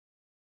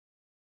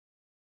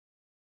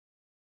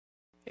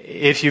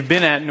If you've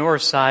been at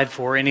Northside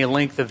for any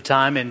length of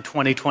time in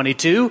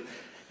 2022,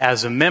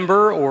 as a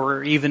member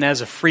or even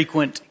as a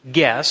frequent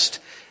guest,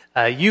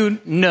 you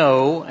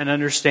know and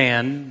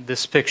understand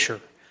this picture.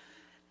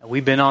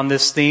 We've been on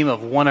this theme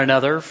of one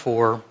another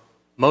for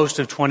most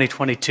of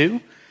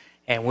 2022,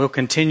 and we'll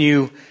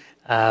continue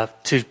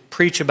to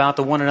preach about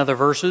the one another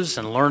verses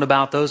and learn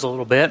about those a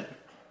little bit.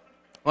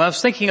 Well, I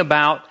was thinking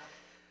about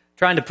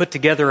trying to put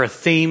together a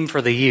theme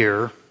for the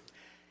year,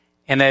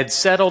 and I had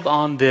settled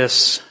on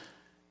this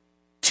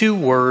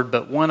two-word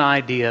but one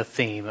idea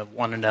theme of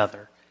one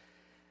another.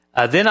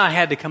 Then I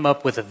had to come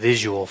up with a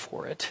visual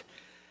for it.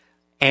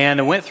 And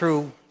I went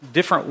through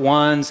different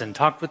ones and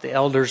talked with the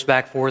elders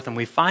back and forth, and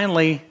we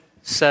finally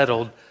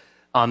settled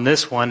on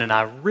this one, and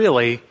I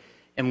really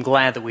am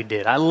glad that we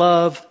did. I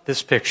love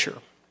this picture.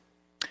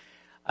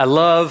 I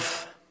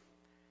love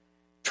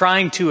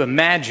trying to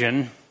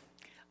imagine,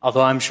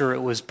 although I'm sure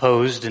it was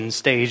posed and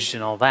staged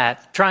and all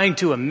that, trying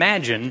to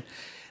imagine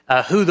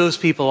who those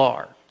people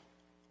are,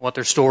 what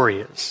their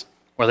story is,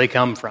 where they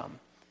come from,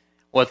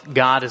 what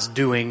God is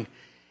doing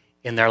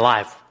in their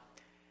life.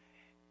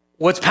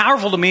 What's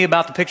powerful to me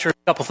about the picture is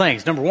a couple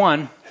things. Number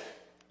one,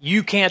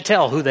 you can't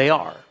tell who they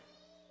are.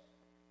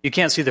 You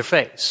can't see their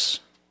face.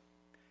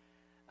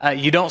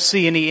 You don't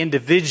see any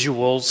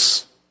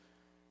individuals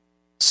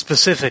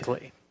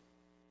specifically.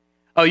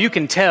 Oh, you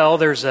can tell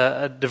there's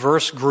a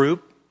diverse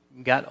group.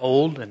 You got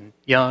old and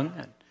young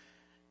and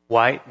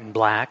white and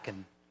black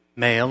and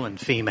male and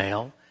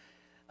female.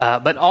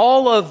 But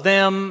all of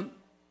them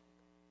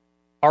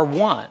are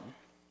one.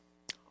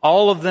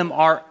 All of them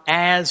are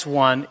as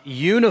one,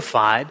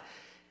 unified,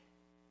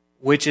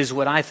 which is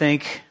what I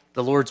think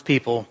the Lord's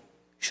people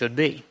should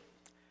be.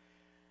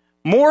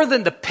 More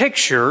than the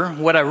picture,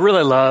 what I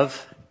really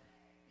love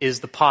is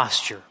the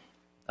posture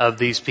of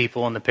these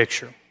people in the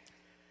picture.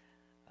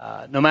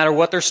 No matter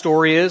what their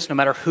story is, no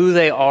matter who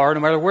they are,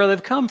 no matter where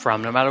they've come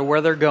from, no matter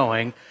where they're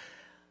going,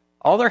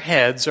 all their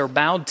heads are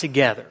bowed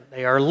together.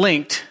 They are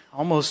linked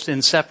almost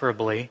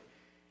inseparably,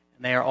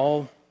 and they are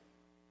all,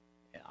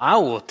 I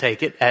will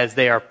take it, as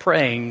they are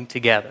praying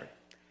together.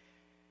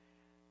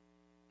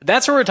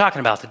 That's what we're talking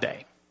about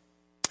today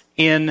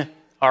in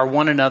our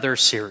One Another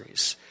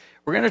series.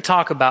 We're going to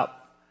talk about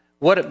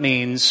what it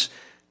means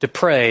to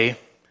pray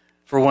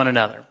for one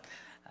another.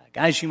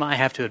 Guys, you might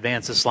have to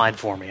advance the slide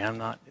for me.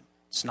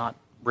 It's not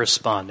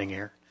responding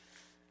here.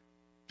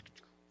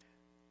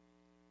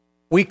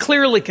 We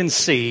clearly can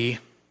see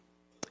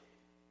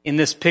in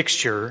this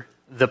picture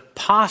the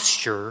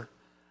posture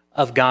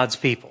of God's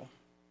people.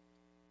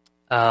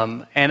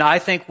 And I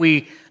think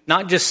we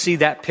not just see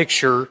that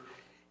picture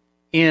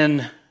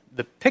in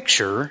the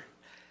picture,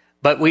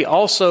 but we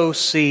also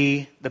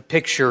see the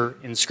picture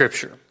in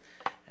Scripture.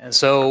 And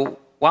so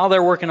while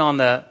they're working on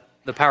the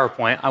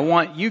PowerPoint, I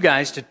want you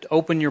guys to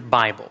open your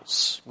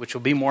Bibles, which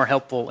will be more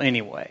helpful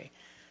anyway.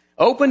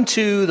 Open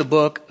to the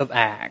book of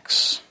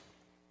Acts.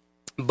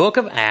 Book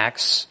of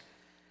Acts.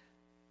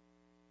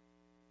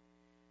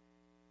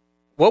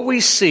 What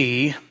we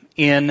see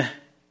in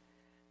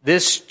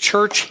this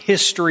church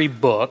history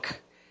book,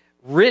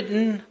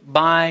 written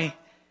by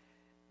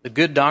the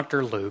good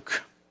Dr.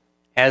 Luke,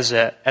 as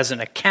an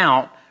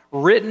account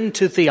written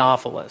to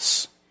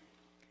Theophilus.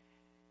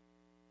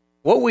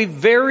 What we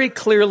very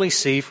clearly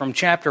see from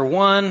chapter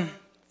 1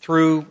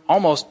 through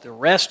almost the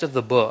rest of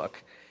the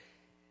book,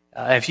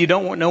 if you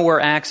don't know where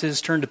Acts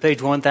is, turn to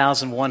page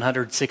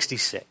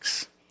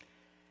 1166.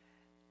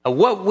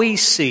 What we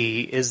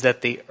see is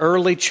that the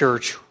early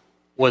church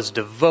was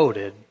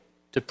devoted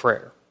to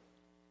prayer.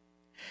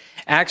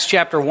 Acts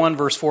chapter 1,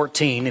 verse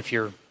 14, if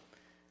you're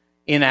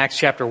in Acts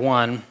chapter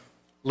 1,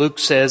 Luke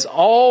says,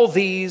 all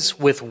these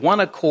with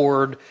one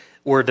accord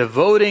were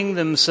devoting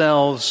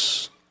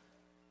themselves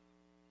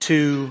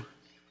to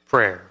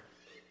prayer.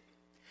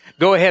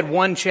 Go ahead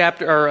one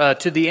chapter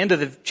to the end of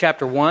the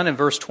chapter 1 and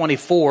verse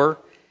 24.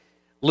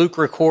 Luke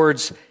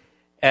records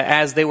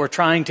as they were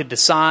trying to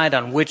decide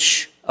on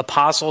which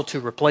apostle to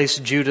replace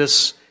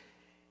Judas,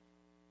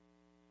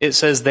 it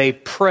says they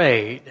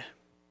prayed.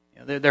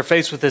 They're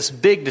faced with this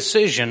big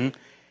decision,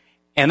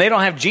 and they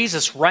don't have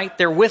Jesus right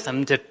there with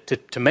them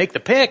to make the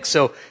pick.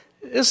 So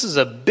this is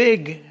a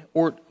big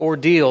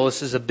ordeal.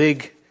 This is a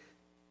big,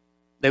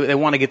 they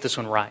want to get this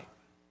one right.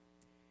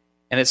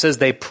 And it says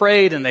they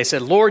prayed and they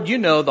said, Lord, you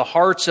know the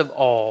hearts of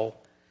all.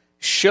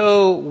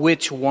 Show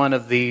which one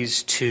of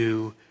these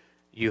two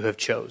you have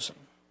chosen.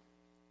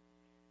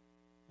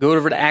 Go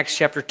over to Acts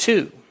chapter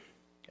 2,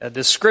 a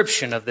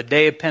description of the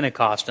day of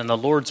Pentecost and the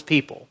Lord's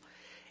people.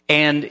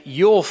 And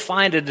you'll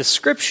find a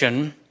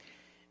description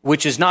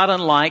which is not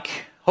unlike,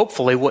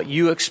 hopefully, what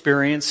you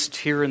experienced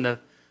here in the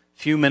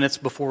few minutes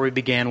before we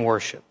began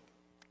worship.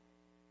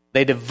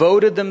 They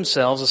devoted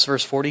themselves, this is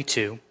verse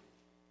 42,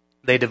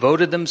 they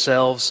devoted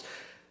themselves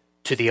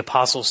to the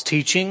apostles'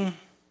 teaching,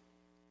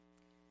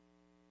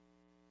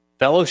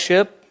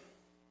 fellowship,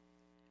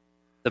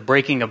 the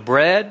breaking of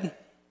bread,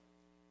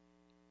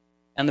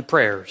 and the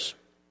prayers.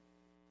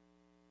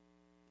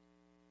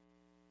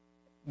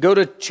 Go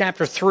to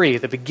chapter 3,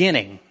 the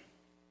beginning.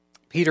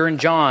 Peter and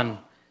John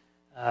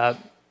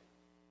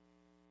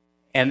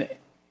And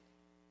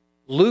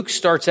Luke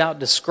starts out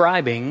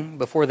describing,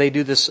 before they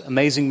do this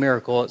amazing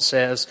miracle, it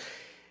says,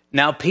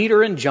 "Now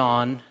Peter and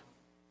John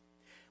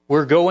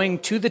were going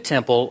to the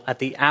temple at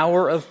the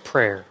hour of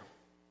prayer,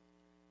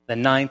 the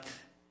 9th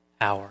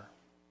hour."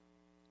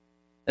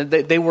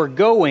 They were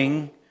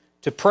going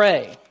to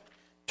pray.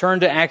 Turn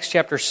to Acts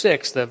chapter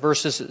 6. The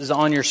verse is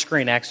on your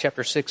screen, Acts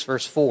chapter 6,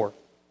 verse 4.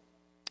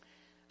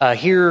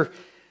 Here,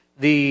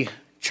 the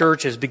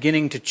church is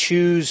beginning to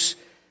choose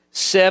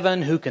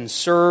 7 who can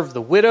serve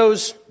the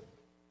widows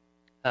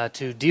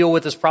to deal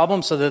with this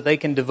problem so that they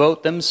can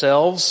devote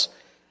themselves.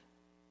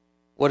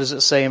 What does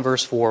it say in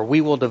verse 4?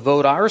 "We will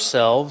devote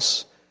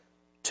ourselves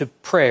to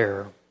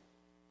prayer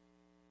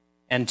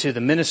and to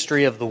the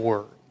ministry of the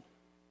word."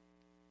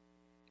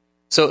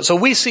 So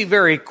we see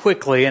very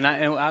quickly, and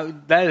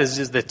that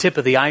is the tip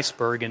of the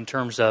iceberg in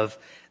terms of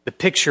the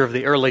picture of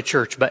the early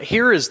church. But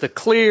here is the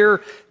clear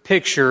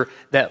picture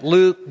that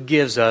Luke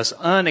gives us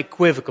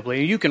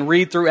unequivocally. You can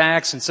read through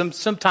Acts, and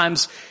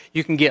sometimes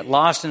you can get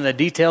lost in the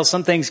details.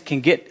 Some things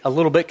can get a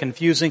little bit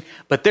confusing,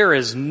 but there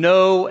is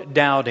no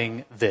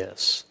doubting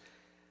this.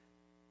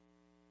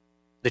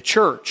 The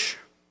church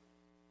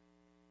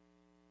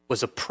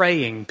was a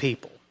praying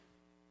people.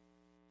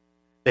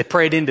 They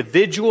prayed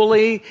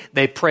individually,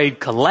 they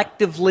prayed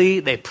collectively,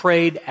 they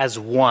prayed as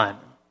one.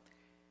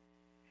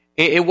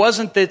 It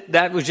wasn't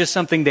that was just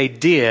something they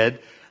did.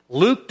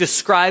 Luke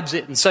describes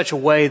it in such a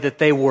way that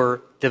they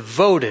were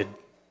devoted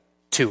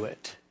to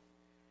it.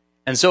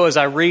 And so as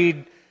I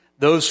read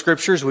those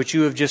scriptures which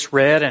you have just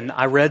read, and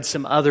I read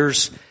some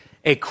others,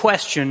 a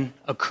question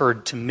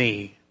occurred to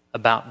me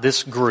about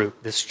this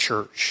group, this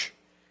church.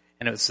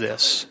 And it was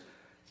this: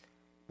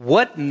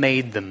 what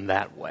made them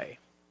that way?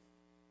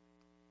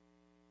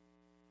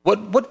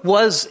 What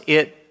was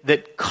it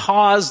that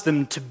caused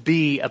them to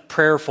be a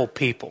prayerful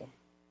people?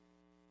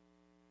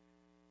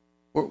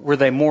 Were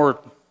they more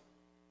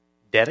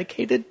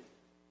dedicated?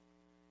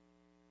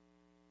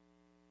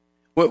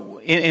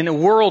 In a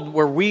world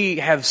where we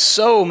have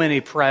so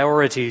many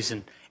priorities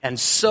and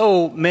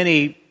so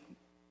many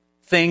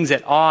things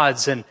at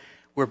odds, and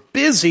we're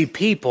busy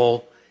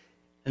people,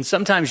 and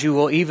sometimes you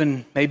will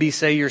even maybe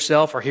say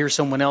yourself or hear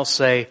someone else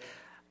say,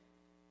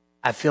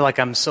 "I feel like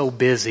I'm so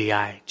busy,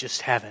 I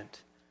just haven't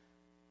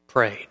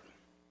prayed."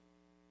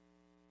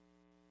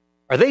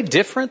 Are they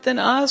different than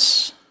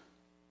us?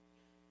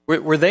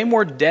 Were they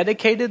more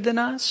dedicated than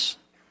us?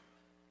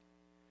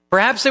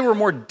 Perhaps they were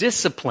more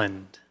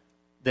disciplined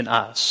than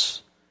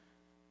us.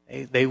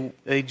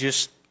 They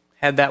just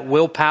had that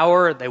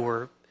willpower. They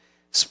were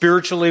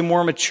spiritually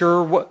more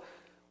mature.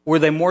 Were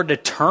they more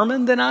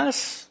determined than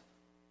us?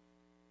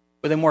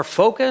 Were they more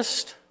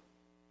focused?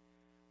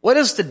 What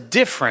is the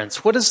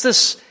difference? What is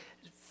this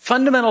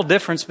fundamental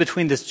difference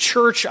between this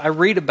church I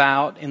read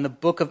about in the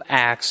book of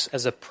Acts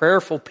as a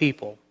prayerful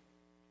people,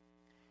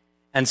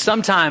 and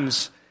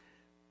sometimes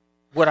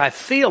what I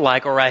feel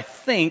like or I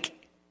think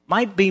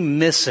might be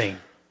missing?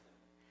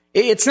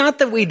 It's not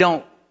that we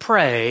don't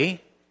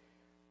pray,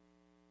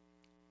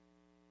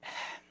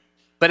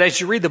 but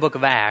as you read the book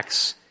of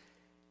Acts,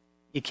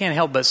 you can't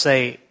help but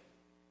say,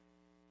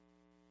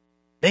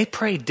 they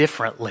pray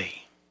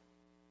differently.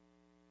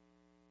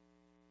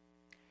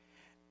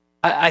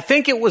 I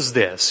think it was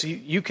this.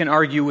 You can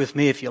argue with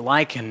me if you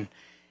like, and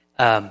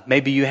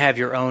maybe you have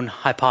your own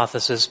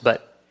hypothesis,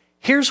 but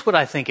here's what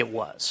I think it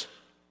was.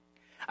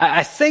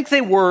 I think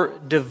they were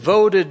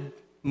devoted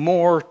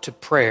more to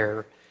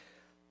prayer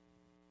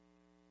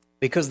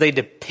because they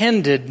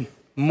depended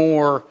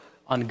more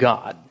on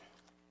God.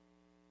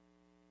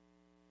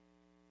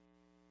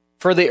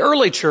 For the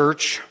early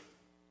church,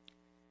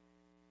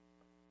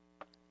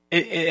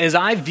 as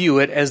I view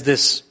it, as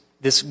this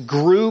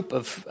group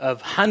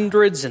of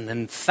hundreds and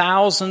then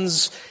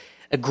thousands,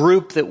 a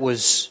group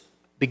that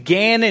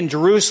began in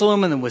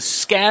Jerusalem and then was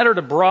scattered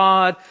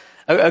abroad,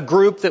 a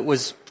group that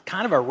was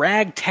kind of a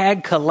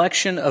ragtag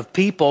collection of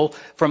people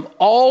from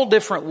all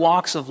different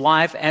walks of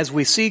life. As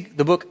we see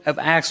the book of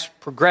Acts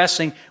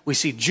progressing, we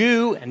see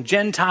Jew and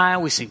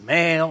Gentile, we see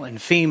male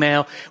and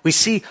female, we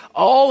see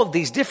all of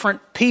these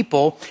different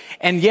people,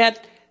 and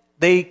yet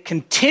they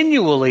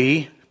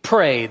continually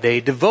pray.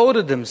 They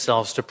devoted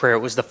themselves to prayer. It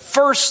was the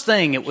first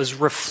thing. It was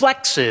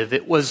reflexive.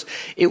 It was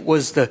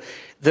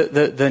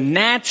the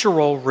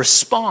natural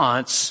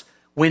response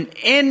when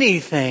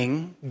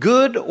anything,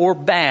 good or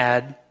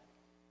bad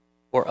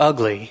or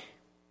ugly,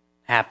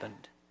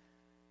 happened.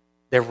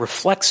 Their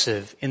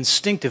reflexive,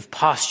 instinctive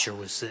posture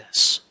was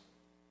this.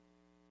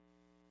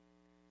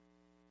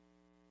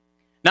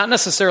 Not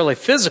necessarily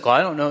physical.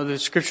 I don't know, the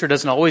Scripture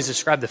doesn't always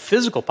describe the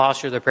physical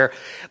posture of their prayer,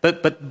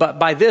 but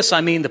by this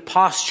I mean the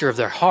posture of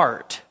their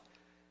heart,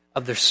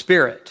 of their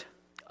spirit,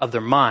 of their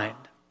mind.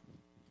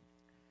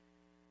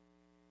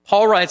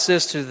 Paul writes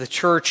this to the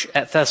church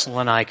at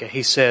Thessalonica.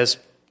 He says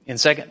in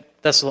 1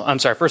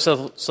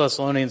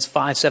 Thessalonians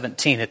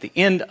 5:17, at the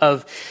end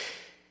of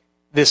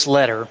this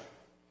letter,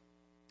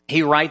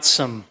 he writes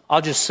some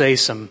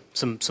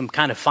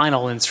kind of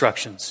final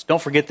instructions.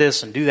 Don't forget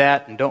this and do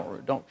that, and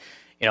don't.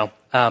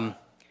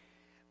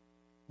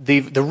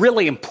 the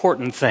really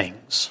important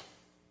things.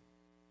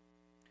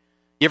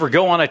 You ever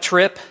go on a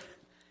trip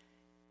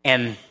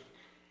and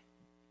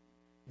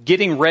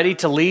getting ready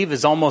to leave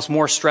is almost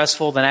more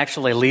stressful than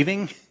actually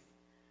leaving?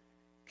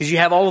 Because you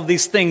have all of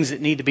these things that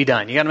need to be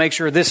done. You got to make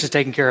sure this is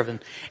taken care of,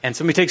 and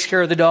somebody takes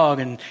care of the dog,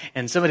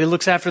 and somebody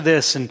looks after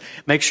this, and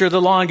make sure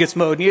the lawn gets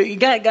mowed. You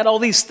got all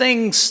these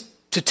things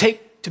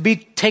to be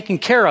taken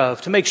care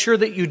of, to make sure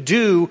that you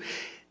do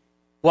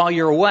while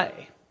you're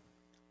away.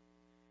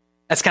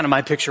 That's kind of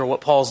my picture of what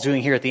Paul's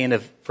doing here at the end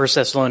of 1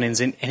 Thessalonians.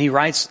 And he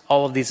writes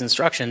all of these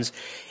instructions.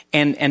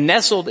 And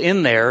nestled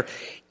in there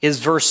is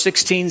verse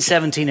 16,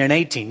 17, and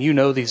 18. You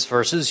know these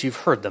verses. You've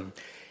heard them.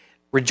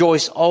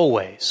 Rejoice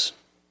always.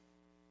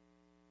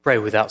 Pray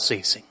without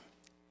ceasing.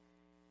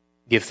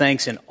 Give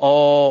thanks in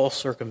all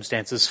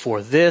circumstances,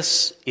 for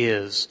this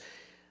is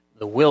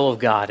the will of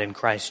God in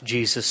Christ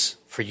Jesus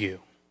for you.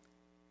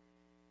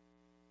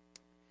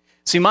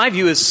 See, my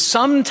view is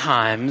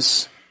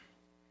sometimes,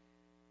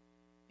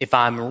 if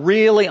I'm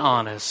really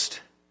honest,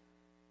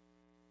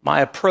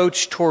 my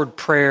approach toward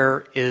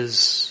prayer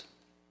is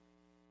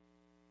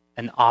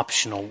an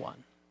optional one.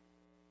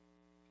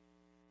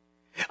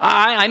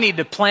 I need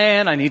to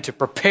plan, I need to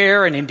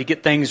prepare, I need to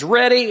get things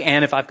ready,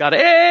 and if I've got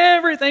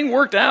everything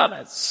worked out,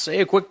 I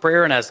say a quick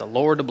prayer and ask the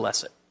Lord to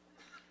bless it.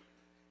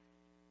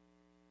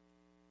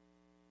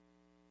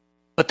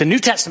 But the New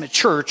Testament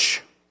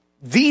church,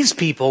 these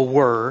people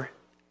were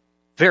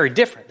very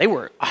different. They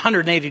were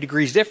 180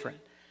 degrees different.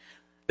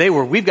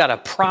 We've got a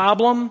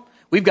problem,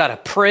 we've got a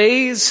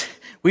praise,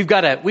 we've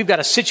got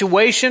a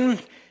situation,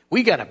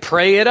 we've got to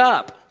pray it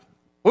up.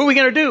 What are we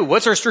going to do?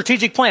 What's our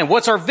strategic plan?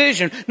 What's our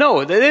vision?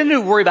 No, they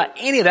didn't worry about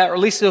any of that, or at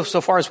least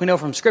so far as we know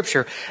from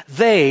Scripture.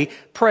 They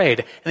prayed.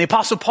 And the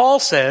Apostle Paul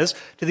says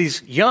to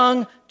these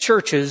young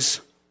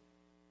churches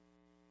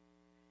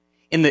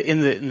in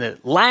the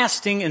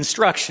lasting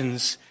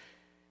instructions,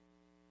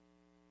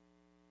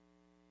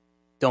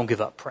 don't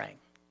give up praying.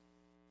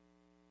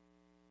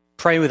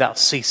 Pray without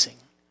ceasing.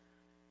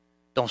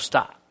 Don't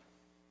stop.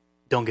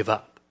 Don't give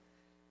up.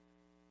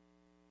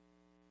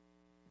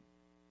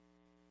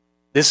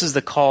 This is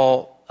the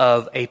call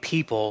of a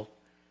people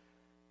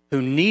who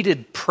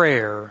needed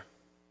prayer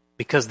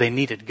because they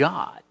needed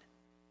God.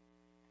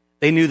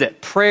 They knew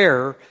that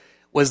prayer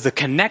was the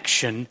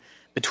connection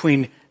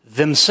between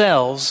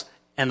themselves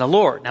and the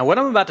Lord. Now, what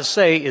I'm about to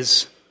say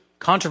is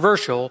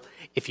controversial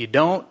if you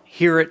don't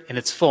hear it in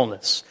its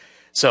fullness.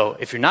 So,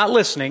 if you're not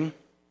listening,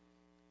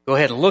 go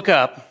ahead and look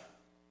up.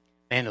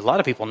 Man, a lot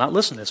of people not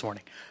listening this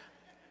morning.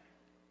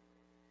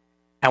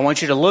 I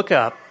want you to look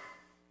up.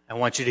 I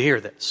want you to hear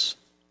this.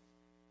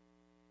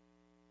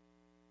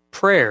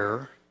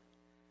 Prayer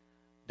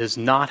does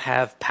not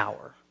have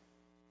power.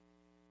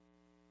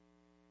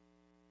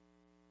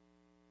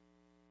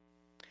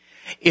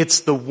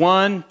 It's the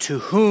one to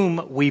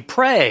whom we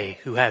pray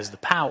who has the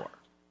power.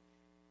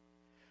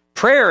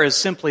 Prayer is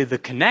simply the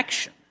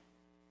connection.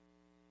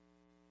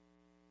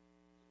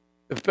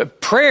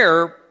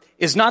 Prayer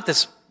is not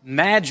this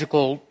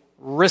magical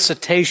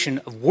recitation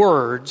of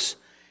words.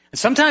 And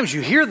sometimes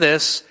you hear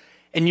this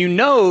and you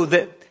know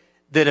that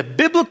a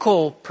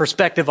biblical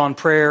perspective on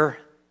prayer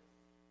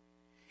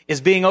is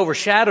being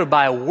overshadowed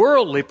by a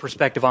worldly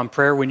perspective on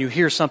prayer when you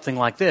hear something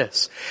like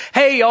this.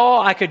 Hey,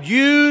 y'all, I could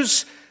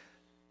use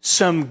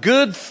some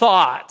good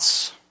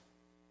thoughts.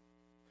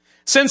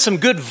 Send some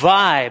good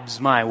vibes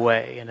my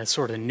way in a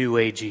sort of new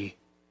agey.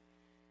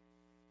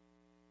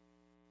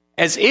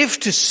 As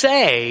if to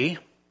say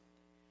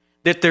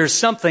that there's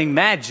something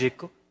magic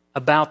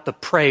about the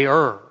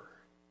prayer.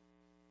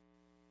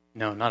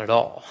 No, not at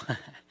all.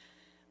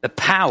 The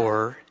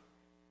power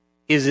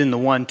is in the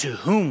one to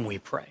whom we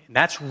pray.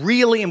 That's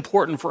really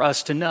important for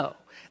us to know.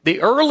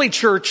 The early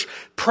church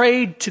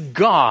prayed to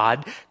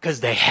God because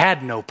they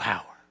had no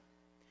power.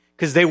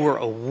 Because they were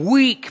a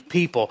weak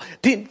people.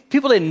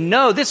 People didn't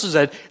know this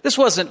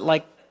wasn't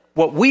like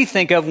what we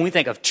think of when we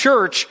think of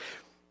church.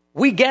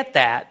 We get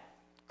that.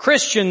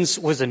 Christians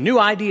was a new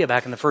idea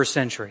back in the first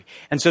century.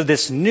 And so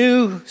this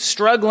new,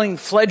 struggling,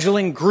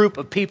 fledgling group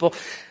of people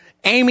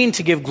aiming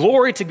to give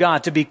glory to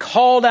God, to be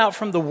called out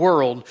from the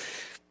world,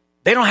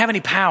 they don't have any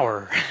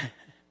power.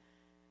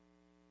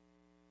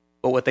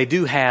 But what they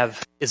do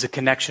have is a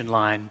connection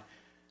line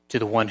to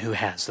the one who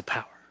has the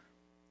power.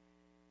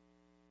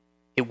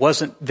 It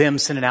wasn't them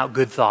sending out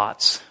good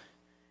thoughts.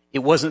 It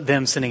wasn't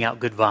them sending out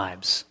good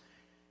vibes.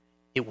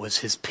 It was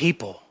his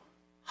people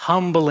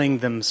humbling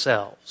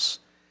themselves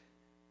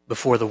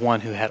before the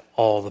one who had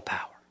all the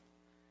power.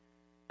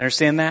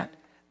 Understand that?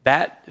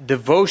 That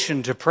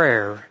devotion to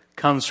prayer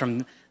comes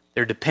from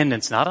their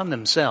dependence not on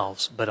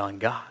themselves, but on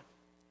God.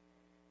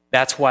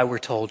 That's why we're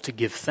told to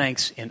give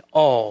thanks in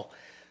all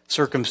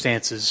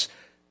circumstances,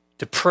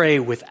 to pray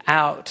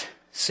without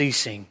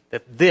ceasing,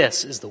 that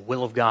this is the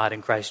will of God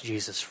in Christ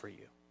Jesus for you.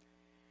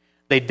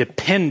 They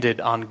depended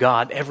on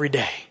God every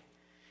day.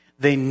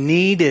 They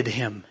needed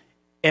him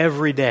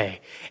every day.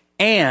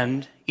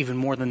 And even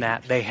more than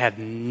that, they had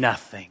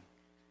nothing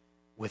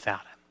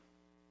without him.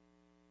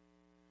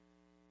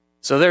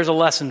 So there's a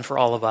lesson for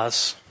all of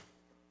us.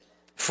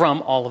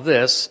 from all of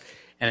this,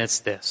 and it's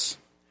this.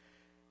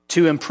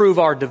 To improve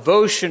our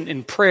devotion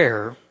in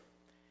prayer,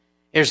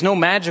 there's no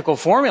magical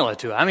formula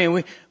to it. I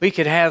mean, we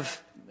could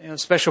have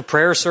special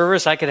prayer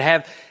service.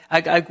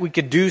 We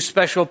could do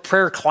special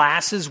prayer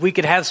classes. We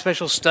could have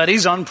special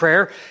studies on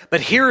prayer.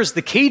 But here's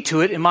the key to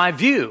it, in my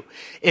view.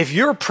 If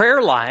your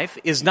prayer life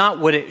is not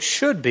what it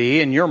should be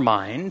in your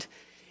mind,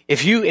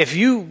 if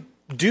you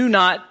do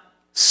not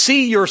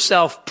see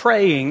yourself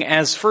praying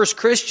as first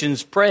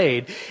Christians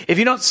prayed, if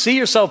you don't see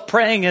yourself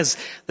praying as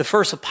the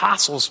first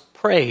apostles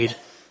prayed,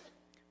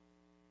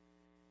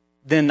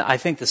 then I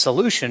think the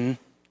solution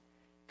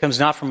comes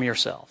not from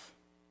yourself,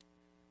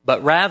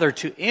 but rather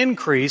to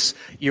increase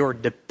your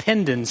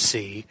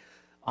dependency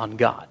on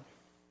God.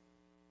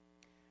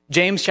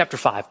 James chapter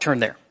 5, turn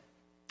there.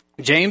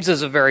 James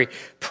is a very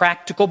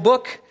practical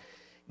book,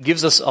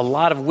 gives us a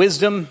lot of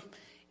wisdom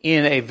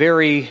in a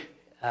very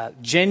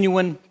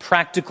genuine,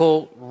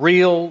 practical,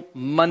 real,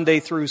 Monday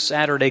through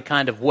Saturday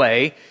kind of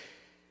way.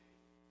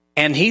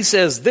 And he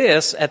says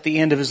this at the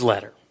end of his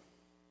letter.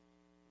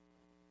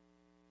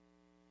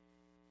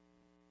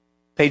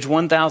 Page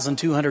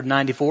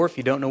 1294, if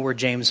you don't know where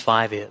James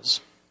 5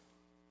 is.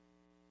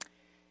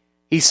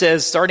 He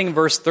says, starting in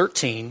verse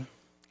 13,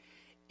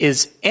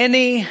 "Is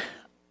any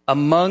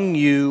among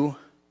you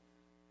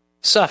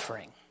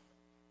suffering?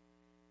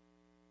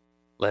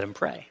 Let him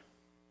pray.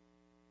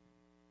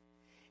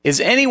 Is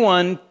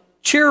anyone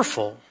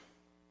cheerful?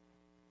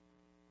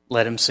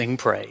 Let him sing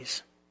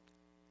praise.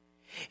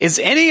 Is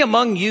any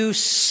among you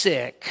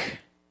sick?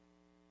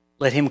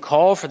 Let him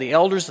call for the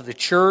elders of the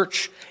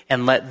church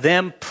and let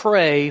them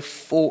pray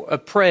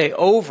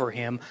over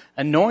him,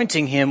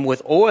 anointing him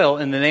with oil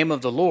in the name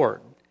of the Lord.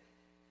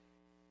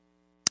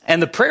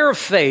 And the prayer of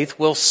faith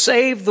will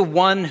save the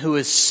one who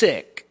is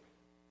sick.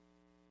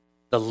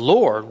 The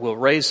Lord will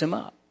raise him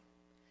up.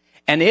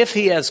 And if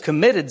he has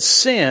committed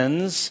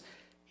sins,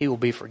 he will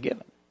be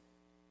forgiven.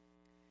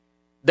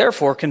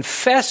 Therefore,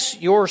 confess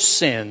your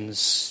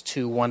sins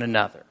to one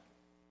another.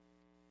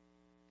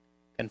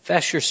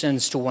 Confess your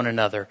sins to one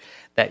another,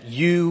 that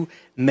you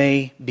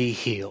may be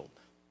healed.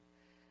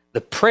 The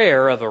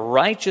prayer of a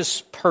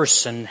righteous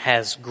person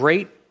has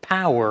great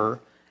power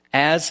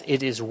as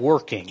it is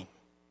working."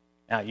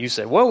 Now you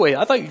say, "Whoa, wait,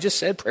 I thought you just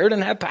said prayer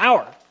didn't have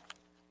power."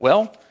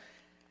 Well,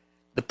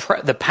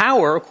 the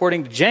power,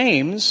 according to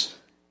James,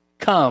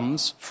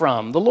 comes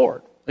from the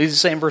Lord. He's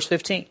saying in verse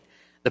 15,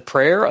 the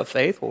prayer of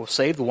faith will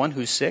save the one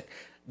who's sick.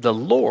 The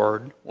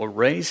Lord will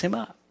raise him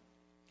up.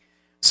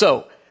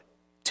 So,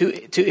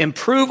 to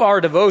improve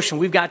our devotion,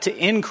 we've got to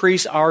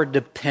increase our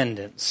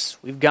dependence.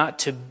 We've got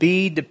to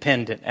be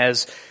dependent,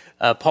 as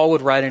Paul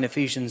would write in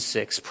Ephesians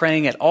 6,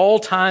 praying at all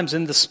times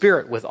in the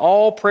Spirit with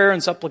all prayer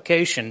and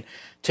supplication.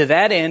 To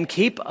that end,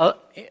 keep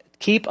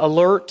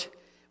alert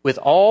with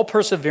all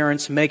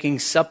perseverance, making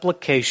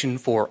supplication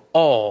for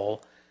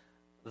all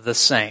the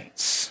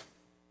saints.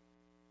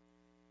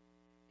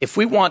 If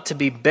we want to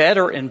be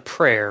better in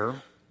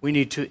prayer, we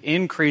need to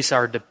increase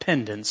our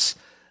dependence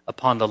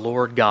upon the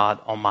Lord God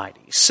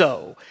Almighty.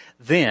 So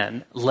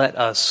then, let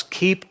us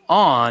keep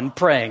on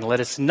praying. Let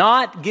us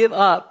not give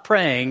up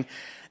praying,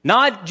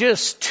 not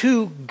just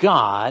to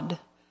God,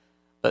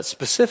 but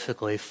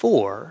specifically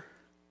for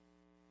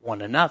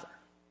one another.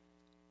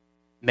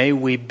 May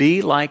we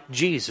be like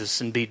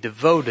Jesus and be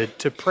devoted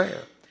to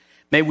prayer.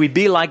 May we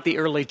be like the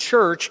early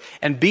church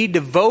and be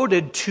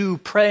devoted to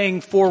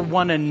praying for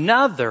one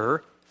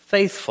another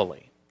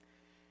faithfully.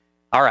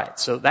 All right,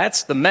 so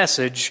that's the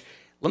message.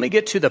 Let me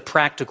get to the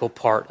practical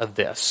part of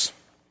this.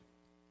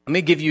 Let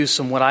me give you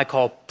some what I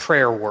call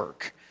prayer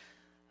work.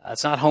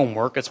 It's not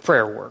homework, it's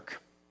prayer work.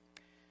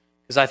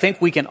 Because I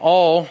think we can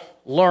all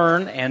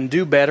learn and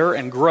do better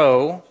and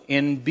grow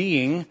in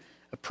being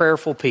a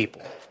prayerful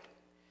people.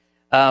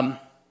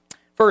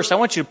 First, I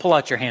want you to pull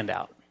out your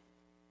handout.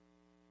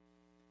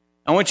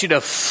 I want you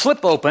to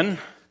flip open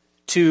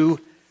to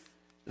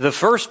the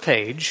first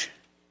page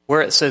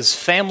where it says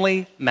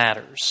Family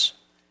Matters.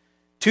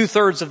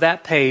 2/3 of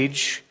that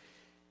page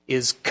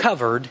is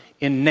covered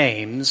in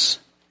names.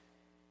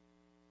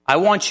 I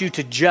want you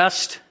to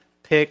just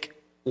pick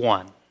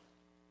one.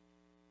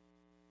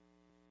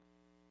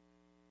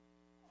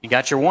 You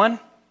got your one?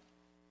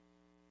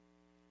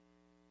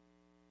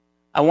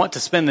 I want to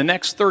spend the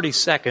next 30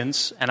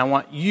 seconds and I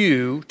want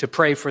you to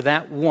pray for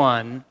that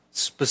one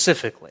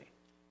specifically.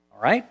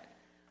 All right?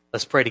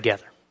 Let's pray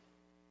together.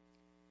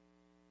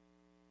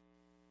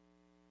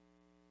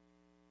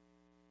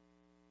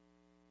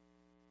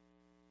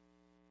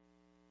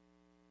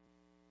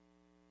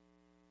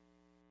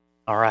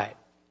 All right.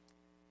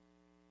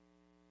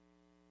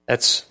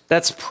 That's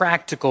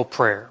practical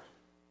prayer.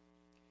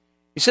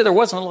 You said there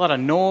wasn't a lot of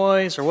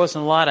noise, there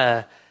wasn't a lot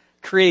of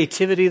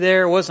creativity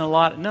there,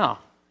 no.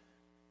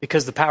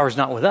 Because the power's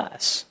not with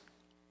us,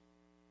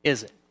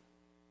 is it?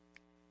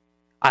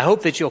 I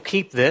hope that you'll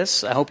keep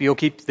this. I hope you'll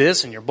keep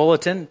this in your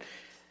bulletin,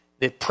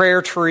 the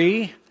prayer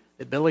tree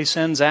that Billy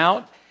sends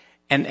out.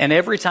 And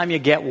every time you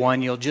get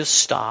one, you'll just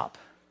stop.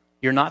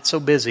 You're not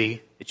so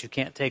busy that you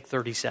can't take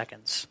 30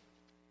 seconds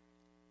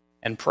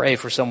and pray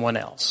for someone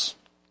else.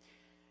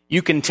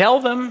 You can tell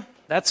them,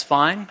 that's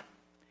fine.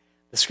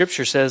 The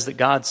Scripture says that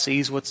God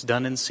sees what's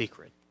done in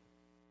secret.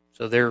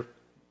 So there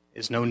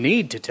is no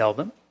need to tell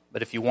them,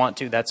 but if you want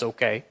to, that's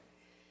okay.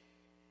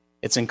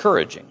 It's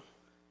encouraging.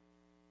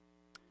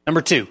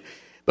 Number 2,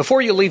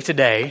 before you leave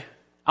today,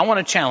 I want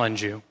to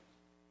challenge you.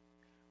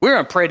 We're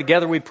going to pray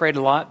together. We prayed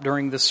a lot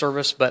during this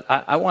service, but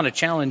I want to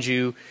challenge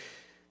you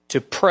to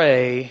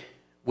pray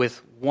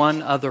with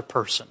one other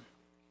person.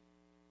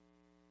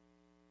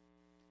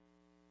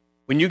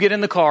 When you get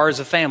in the car as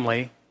a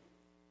family,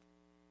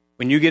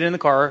 when you get in the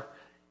car,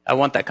 I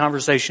want that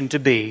conversation to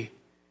be,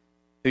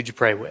 who'd you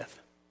pray with?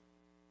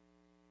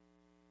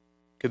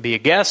 Could be a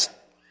guest,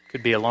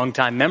 could be a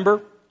longtime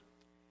member,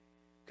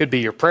 could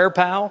be your prayer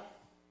pal,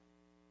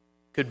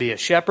 could be a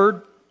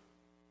shepherd.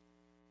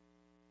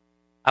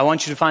 I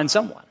want you to find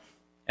someone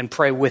and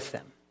pray with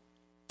them.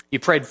 You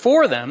prayed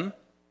for them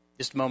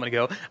just a moment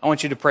ago. I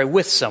want you to pray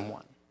with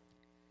someone.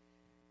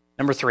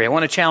 Number 3, I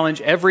want to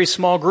challenge every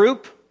small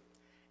group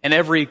and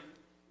every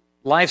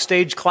life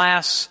stage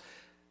class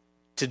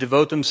to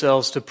devote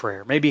themselves to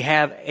prayer. Maybe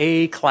have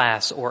a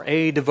class or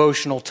a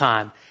devotional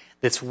time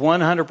that's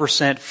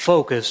 100%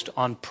 focused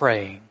on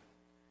praying.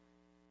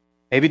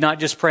 Maybe not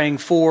just praying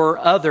for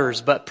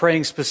others, but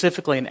praying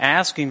specifically and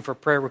asking for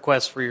prayer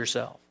requests for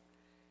yourself.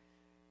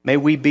 May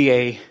we be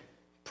a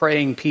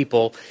praying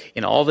people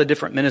in all the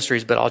different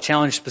ministries, but I'll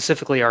challenge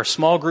specifically our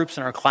small groups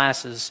and our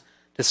classes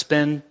to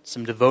spend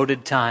some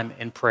devoted time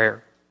in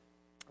prayer.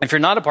 If you're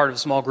not a part of a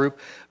small group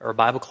or a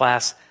Bible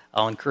class,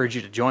 I'll encourage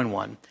you to join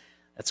one.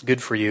 That's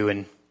good for you,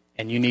 and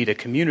you need a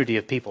community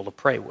of people to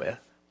pray with.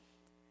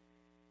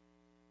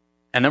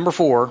 And number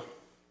 4,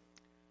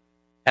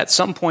 at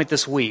some point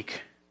this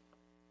week,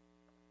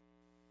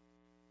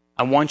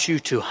 I want you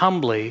to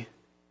humbly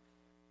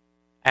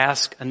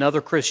ask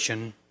another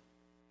Christian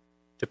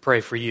to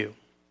pray for you.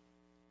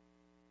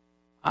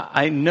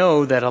 I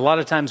know that a lot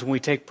of times when we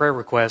take prayer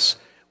requests,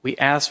 we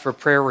ask for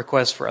prayer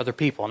requests for other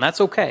people, and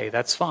that's okay,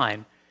 that's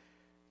fine.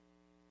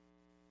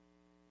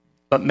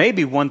 But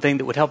maybe one thing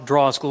that would help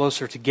draw us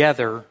closer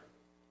together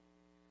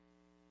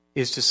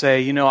is to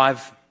say, I'm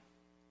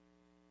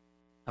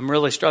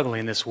really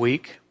struggling this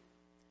week.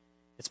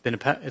 It's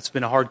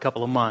been a hard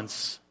couple of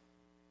months.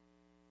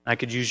 I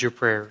could use your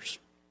prayers.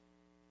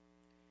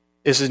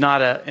 This is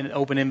not an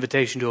open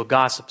invitation to a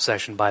gossip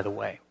session, by the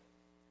way.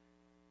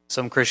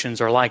 Some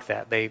Christians are like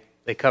that. They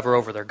cover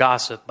over their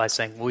gossip by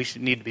saying, well, we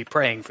need to be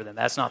praying for them.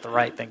 That's not the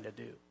right thing to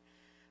do.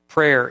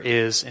 Prayer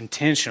is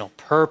intentional,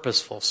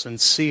 purposeful,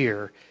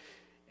 sincere,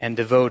 and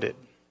devoted.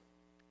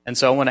 And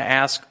so I want to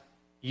ask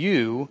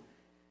you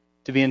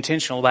to be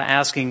intentional about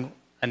asking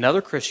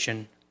another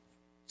Christian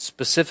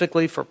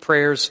specifically for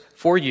prayers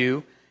for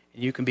you,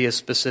 and you can be as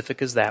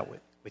specific as that with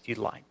you'd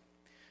like.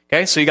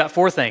 Okay, so you got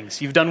 4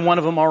 things. You've done one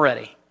of them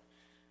already.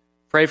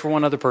 Pray for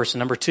one other person.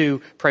 Number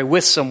 2, pray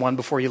with someone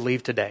before you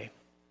leave today.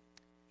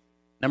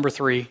 Number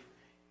 3,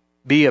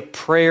 be a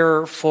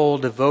prayerful,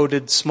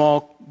 devoted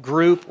small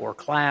group or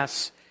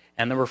class.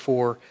 And number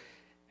 4,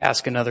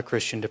 ask another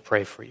Christian to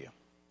pray for you.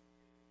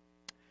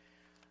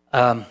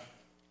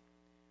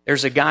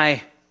 There's a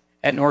guy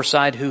at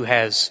Northside who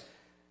has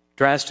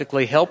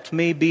drastically helped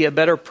me be a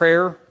better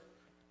prayer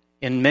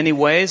in many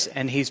ways,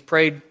 and he's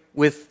prayed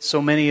with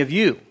so many of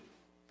you.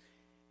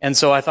 And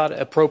so I thought it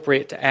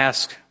appropriate to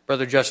ask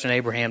Brother Justin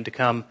Abraham to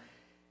come.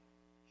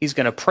 He's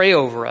going to pray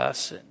over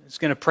us. He's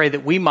going to pray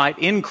that we might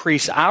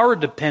increase our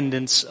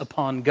dependence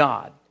upon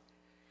God.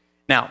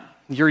 Now,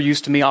 you're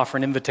used to me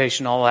offering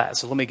invitation, all that,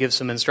 so let me give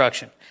some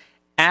instruction.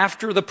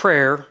 After the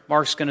prayer,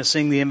 Mark's going to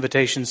sing the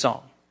invitation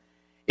song.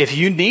 If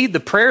you need the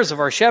prayers of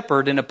our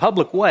shepherd in a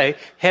public way,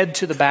 head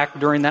to the back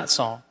during that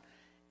song.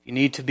 If you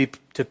need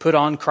to put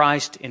on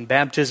Christ in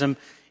baptism,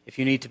 if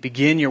you need to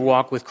begin your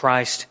walk with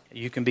Christ,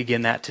 you can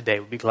begin that today.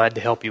 We'd be glad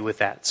to help you with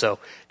that. So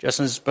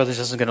Brother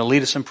Justin's going to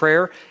lead us in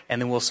prayer,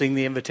 and then we'll sing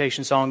the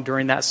invitation song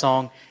during that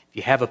song. If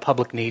you have a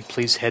public need,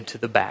 please head to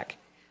the back.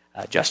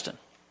 Justin.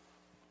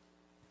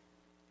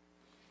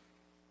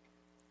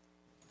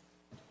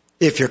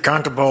 If you're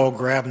comfortable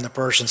grabbing the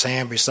person's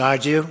hand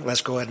beside you,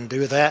 let's go ahead and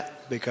do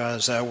that,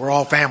 because we're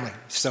all family.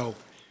 So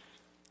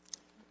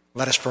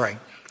let us pray.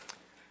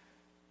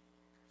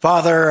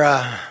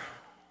 Father,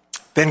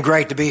 been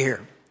great to be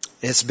here.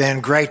 It's been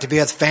great to be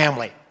with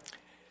family.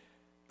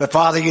 But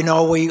Father,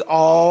 we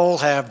all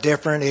have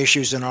different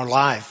issues in our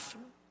life.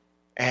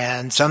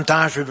 And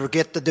sometimes we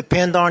forget to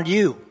depend on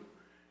you.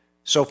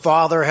 So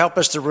Father, help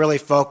us to really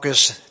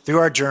focus through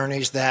our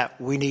journeys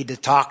that we need to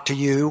talk to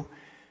you.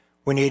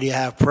 We need to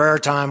have prayer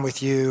time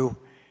with you.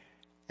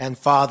 And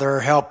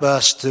Father, help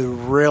us to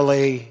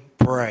really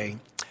pray.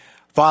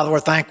 Father, we're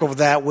thankful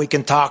that we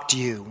can talk to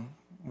you.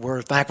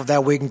 We're thankful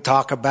that we can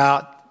talk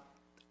about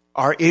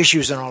our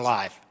issues in our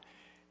life.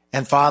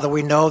 And Father,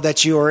 we know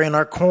that you are in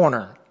our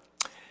corner.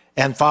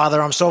 And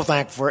Father, I'm so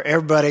thankful for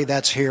everybody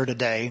that's here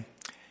today.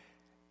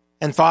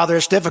 And Father,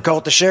 it's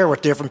difficult to share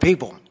with different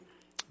people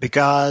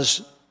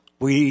because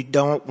we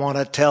don't want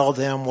to tell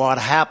them what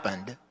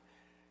happened.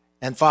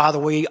 And Father,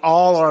 we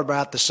all are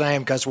about the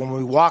same, because when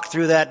we walk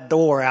through that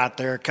door out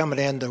there coming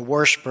into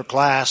worshiper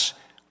class,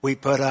 we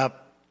put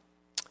up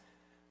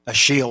a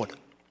shield.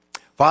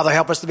 Father,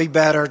 help us to be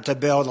better, to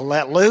be able to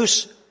let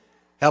loose.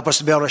 Help us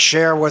to be able to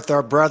share with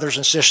our brothers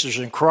and sisters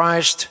in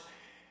Christ.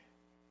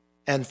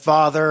 And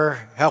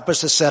Father, help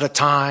us to set a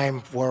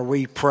time where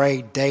we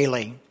pray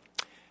daily,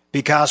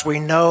 because we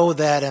know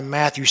that in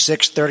Matthew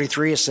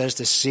 6:33 it says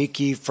to seek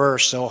ye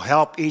first. So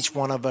help each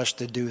one of us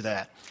to do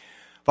that.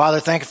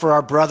 Father, thank you for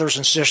our brothers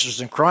and sisters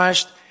in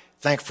Christ.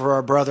 Thank you for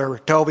our brother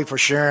Toby for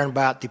sharing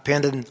about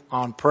depending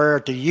on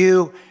prayer to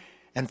you.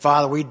 And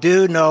Father, we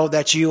do know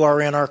that you are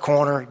in our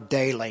corner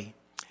daily.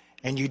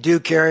 And you do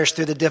carry us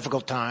through the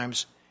difficult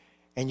times.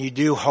 And you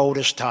do hold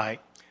us tight.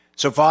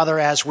 So Father,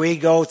 as we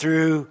go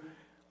through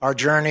our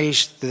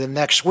journeys to the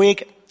next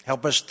week,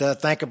 help us to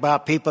think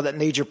about people that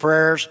need your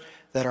prayers,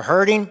 that are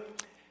hurting,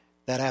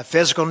 that have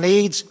physical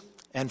needs.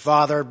 And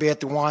Father, be it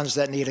the ones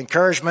that need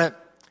encouragement.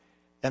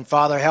 And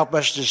Father, help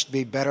us just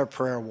be better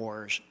prayer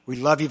warriors. We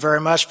love you very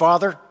much,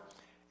 Father,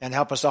 and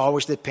help us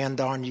always depend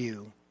on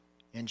you.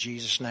 In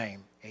Jesus'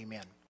 name,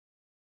 amen.